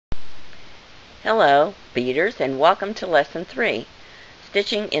Hello, beaders, and welcome to Lesson 3,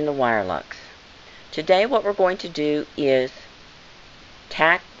 Stitching in the Wire Locks. Today what we're going to do is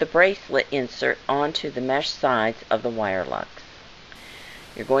tack the bracelet insert onto the mesh sides of the wire locks.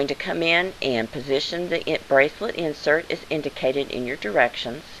 You're going to come in and position the bracelet insert as indicated in your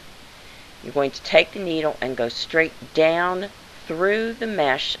directions. You're going to take the needle and go straight down through the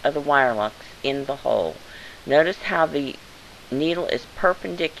mesh of the wire locks in the hole. Notice how the needle is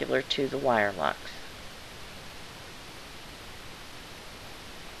perpendicular to the wire locks.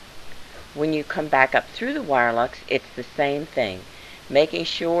 When you come back up through the wire locks, it's the same thing, making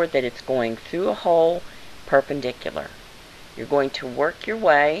sure that it's going through a hole perpendicular. You're going to work your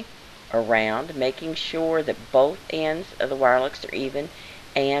way around, making sure that both ends of the wire locks are even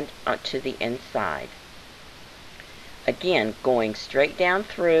and to the inside. Again, going straight down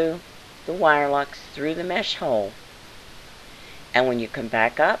through the wire locks, through the mesh hole. And when you come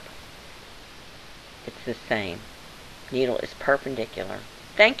back up, it's the same. Needle is perpendicular.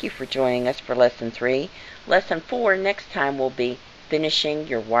 Thank you for joining us for Lesson 3. Lesson 4 next time will be finishing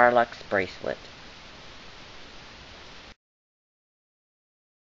your wire locks bracelet.